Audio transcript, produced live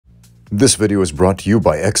This video is brought to you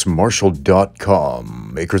by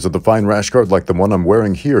xmartial.com, makers of the fine rash guard like the one I'm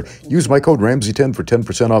wearing here. Use my code Ramsey10 for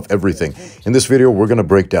 10% off everything. In this video, we're going to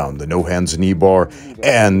break down the no hands knee bar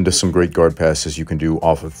and some great guard passes you can do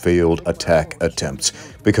off of failed attack attempts.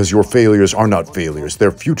 Because your failures are not failures,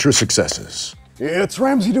 they're future successes. It's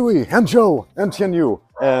Ramsey Dewey and Joe and Tianyu,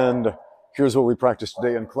 and here's what we practiced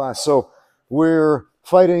today in class. So we're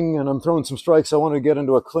fighting and I'm throwing some strikes. I want to get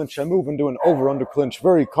into a clinch. I move into an over-under clinch,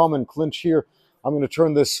 very common clinch here. I'm going to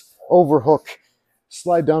turn this over hook,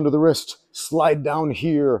 slide down to the wrist, slide down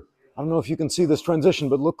here. I don't know if you can see this transition,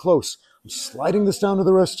 but look close. I'm sliding this down to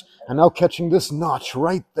the wrist and now catching this notch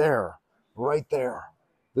right there, right there.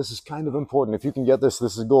 This is kind of important. If you can get this,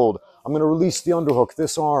 this is gold. I'm going to release the underhook,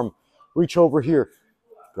 this arm, reach over here,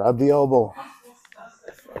 grab the elbow.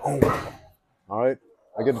 Oh. All right,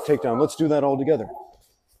 I get a takedown. Let's do that all together.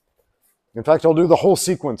 In fact, I'll do the whole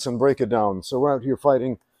sequence and break it down. So we're out here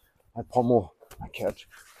fighting. I pummel, I catch,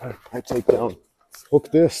 I take down,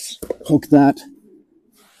 hook this, hook that.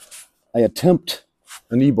 I attempt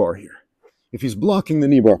a knee bar here. If he's blocking the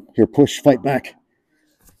knee bar, here, push, fight back.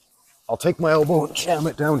 I'll take my elbow, jam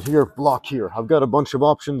it down here, block here. I've got a bunch of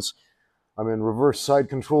options. I'm in reverse side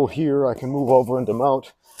control here. I can move over into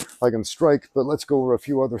mount. I can strike, but let's go over a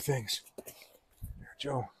few other things. There,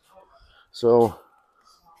 Joe. So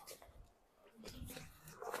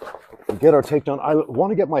we get our takedown. I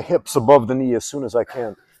want to get my hips above the knee as soon as I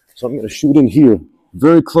can. So I'm going to shoot in here,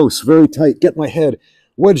 very close, very tight, get my head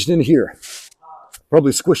wedged in here.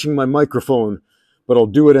 Probably squishing my microphone, but I'll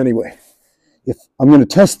do it anyway. If I'm going to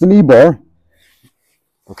test the knee bar,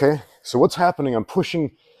 okay? So what's happening? I'm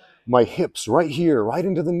pushing my hips right here, right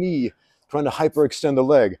into the knee, trying to hyperextend the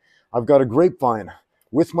leg. I've got a grapevine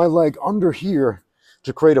with my leg under here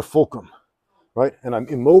to create a fulcrum, right? And I'm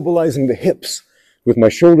immobilizing the hips with my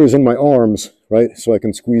shoulders and my arms, right? So I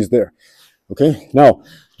can squeeze there, okay? Now,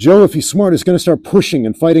 Joe, if he's smart, is going to start pushing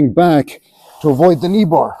and fighting back to avoid the knee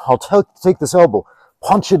bar. I'll take this elbow,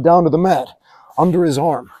 punch it down to the mat, under his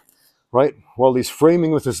arm, right? While he's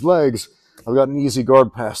framing with his legs, I've got an easy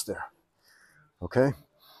guard pass there, okay?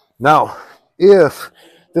 Now, if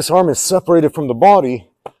this arm is separated from the body,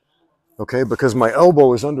 okay, because my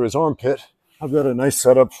elbow is under his armpit, I've got a nice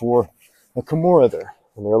setup for a Kimura there.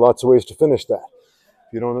 And there are lots of ways to finish that.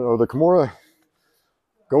 If you don't know the Kimura,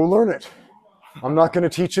 go learn it. I'm not going to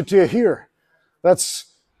teach it to you here.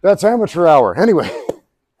 That's amateur hour. Anyway,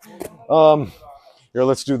 here,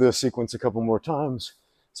 let's do this sequence a couple more times.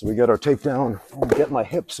 So we get our takedown, get my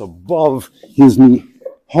hips above his knee,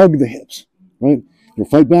 hug the hips, right? You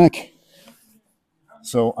fight back.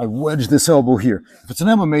 So I wedge this elbow here. If it's an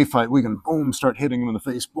MMA fight, we can boom, start hitting him in the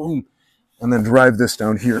face, boom, and then drive this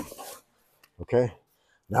down here. Okay,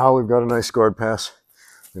 now we've got a nice guard pass.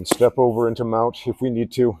 And step over into mount if we need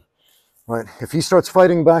to, right? If he starts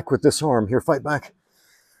fighting back with this arm, here, fight back.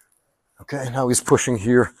 Okay, now he's pushing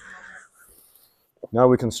here. Now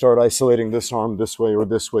we can start isolating this arm this way or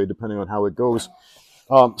this way, depending on how it goes.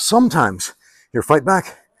 Sometimes, here, fight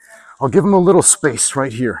back. I'll give him a little space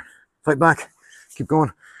right here. Fight back, keep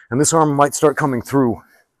going. And this arm might start coming through.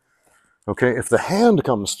 Okay, if the hand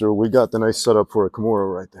comes through, we got the nice setup for a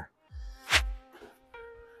Kimura right there.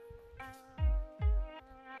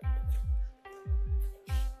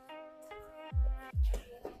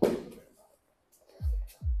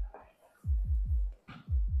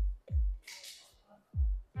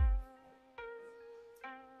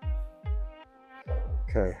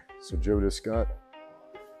 Okay, so Joe just got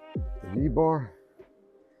the knee bar,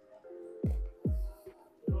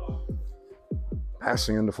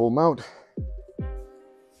 passing into full mount,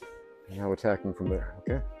 and now attacking from there,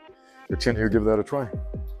 okay? Your chin here, give that a try.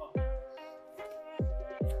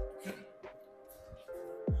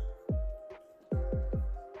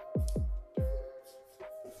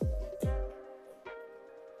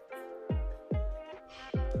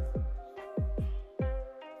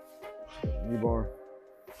 Knee bar.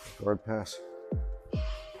 Guard pass.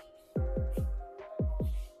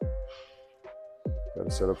 Got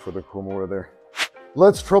to set up for the Kimura there.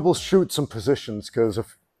 Let's troubleshoot some positions, because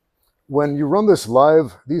when you run this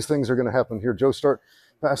live, these things are going to happen. Here, Joe, start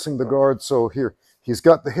passing the guard. So here, he's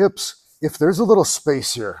got the hips. If there's a little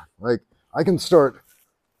space here, like I can start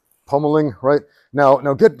pummeling, right? Now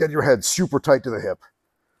get your head super tight to the hip,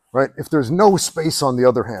 right? If there's no space on the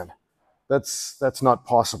other hand, that's not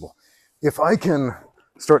possible. If I can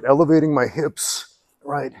start elevating my hips,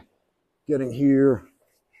 right? Getting here.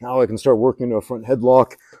 Now I can start working into a front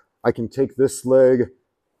headlock. I can take this leg,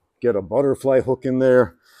 get a butterfly hook in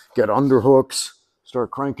there, get underhooks,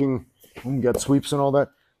 start cranking, get sweeps and all that.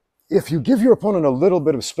 If you give your opponent a little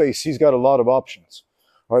bit of space, he's got a lot of options.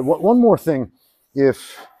 All right, one more thing.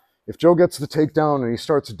 If Joe gets the takedown and he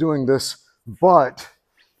starts doing this, but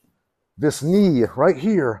this knee right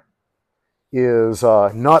here is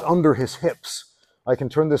not under his hips, I can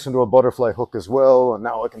turn this into a butterfly hook as well, and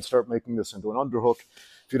now I can start making this into an underhook.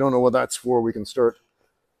 If you don't know what that's for, we can start,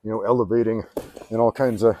 elevating in all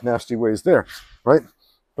kinds of nasty ways there, right?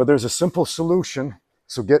 But there's a simple solution.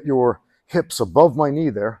 So get your hips above my knee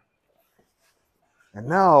there. And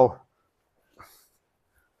now,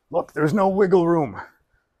 look, there's no wiggle room.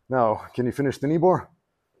 Now, can you finish the knee bar?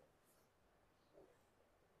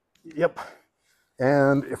 Yep.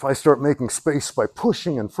 And if I start making space by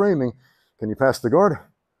pushing and framing, can you pass the guard?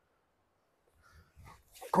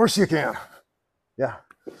 Of course you can. Yeah.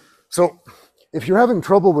 So if you're having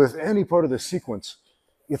trouble with any part of this sequence,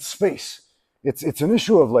 it's space. It's an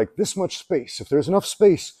issue of like this much space. If there's enough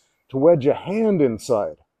space to wedge a hand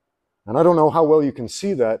inside, and I don't know how well you can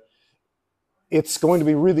see that, it's going to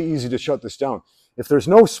be really easy to shut this down. If there's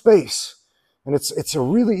no space, and it's a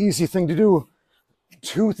really easy thing to do,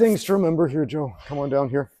 two things to remember here, Joe. Come on down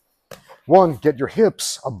here. One, get your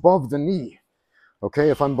hips above the knee.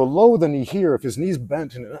 Okay, if I'm below the knee here, if his knee's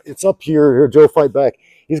bent and it's up here, Joe, fight back.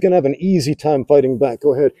 He's going to have an easy time fighting back.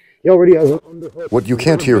 Go ahead. He already has an underhook. What you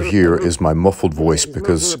can't hear here is my muffled voice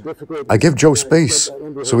because I give Joe space,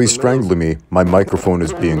 so he's strangling me. My microphone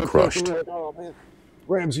is being crushed. Oh, man.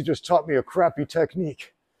 Ramsey just taught me a crappy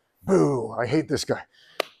technique. Boo, I hate this guy.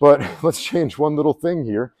 But let's change one little thing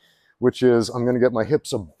here, which is I'm going to get my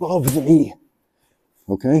hips above the knee.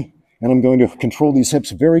 Okay? And I'm going to control these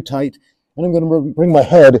hips very tight. And I'm going to bring my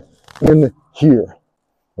head in here,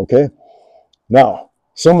 okay? Now,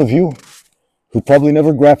 some of you who probably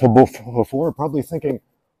never grappled before are probably thinking,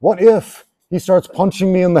 what if he starts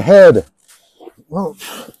punching me in the head? Well,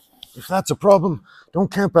 if that's a problem, don't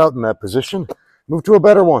camp out in that position. Move to a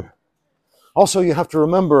better one. Also, you have to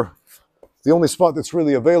remember, the only spot that's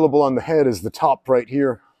really available on the head is the top right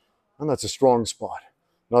here, and that's a strong spot,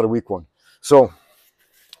 not a weak one. So,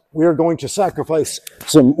 we are going to sacrifice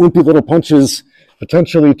some wimpy little punches,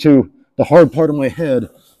 potentially to the hard part of my head,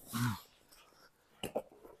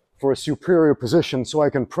 for a superior position so I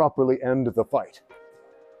can properly end the fight.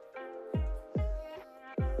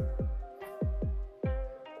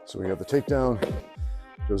 So we have the takedown.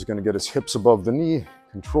 Joe's going to get his hips above the knee,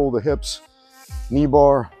 control the hips, knee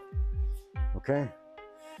bar, okay?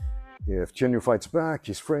 If Chinyu fights back,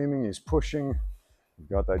 he's framing, he's pushing. We've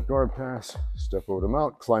got that guard pass, step over to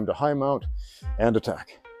mount, climb to high mount, and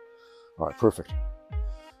attack. All right, perfect.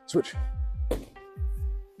 Switch.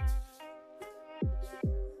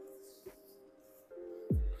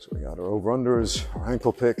 So we got our over-unders, our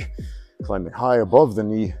ankle pick, climbing high above the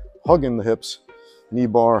knee, hugging the hips, knee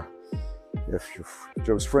bar. If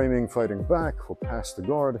Joe's framing, fighting back, we'll pass the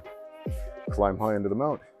guard, climb high into the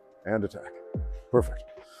mount, and attack. Perfect.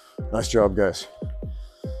 Nice job, guys.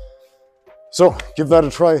 So, give that a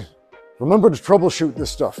try. Remember to troubleshoot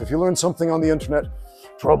this stuff. If you learn something on the internet,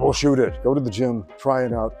 troubleshoot it. Go to the gym, try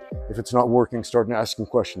it out. If it's not working, start asking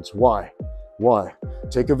questions. Why? Why?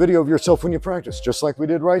 Take a video of yourself when you practice, just like we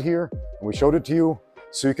did right here, and we showed it to you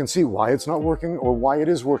so you can see why it's not working or why it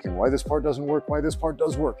is working, why this part doesn't work, why this part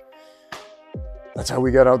does work. That's how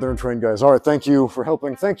we get out there and train, guys. All right, thank you for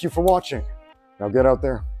helping. Thank you for watching. Now get out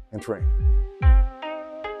there and train.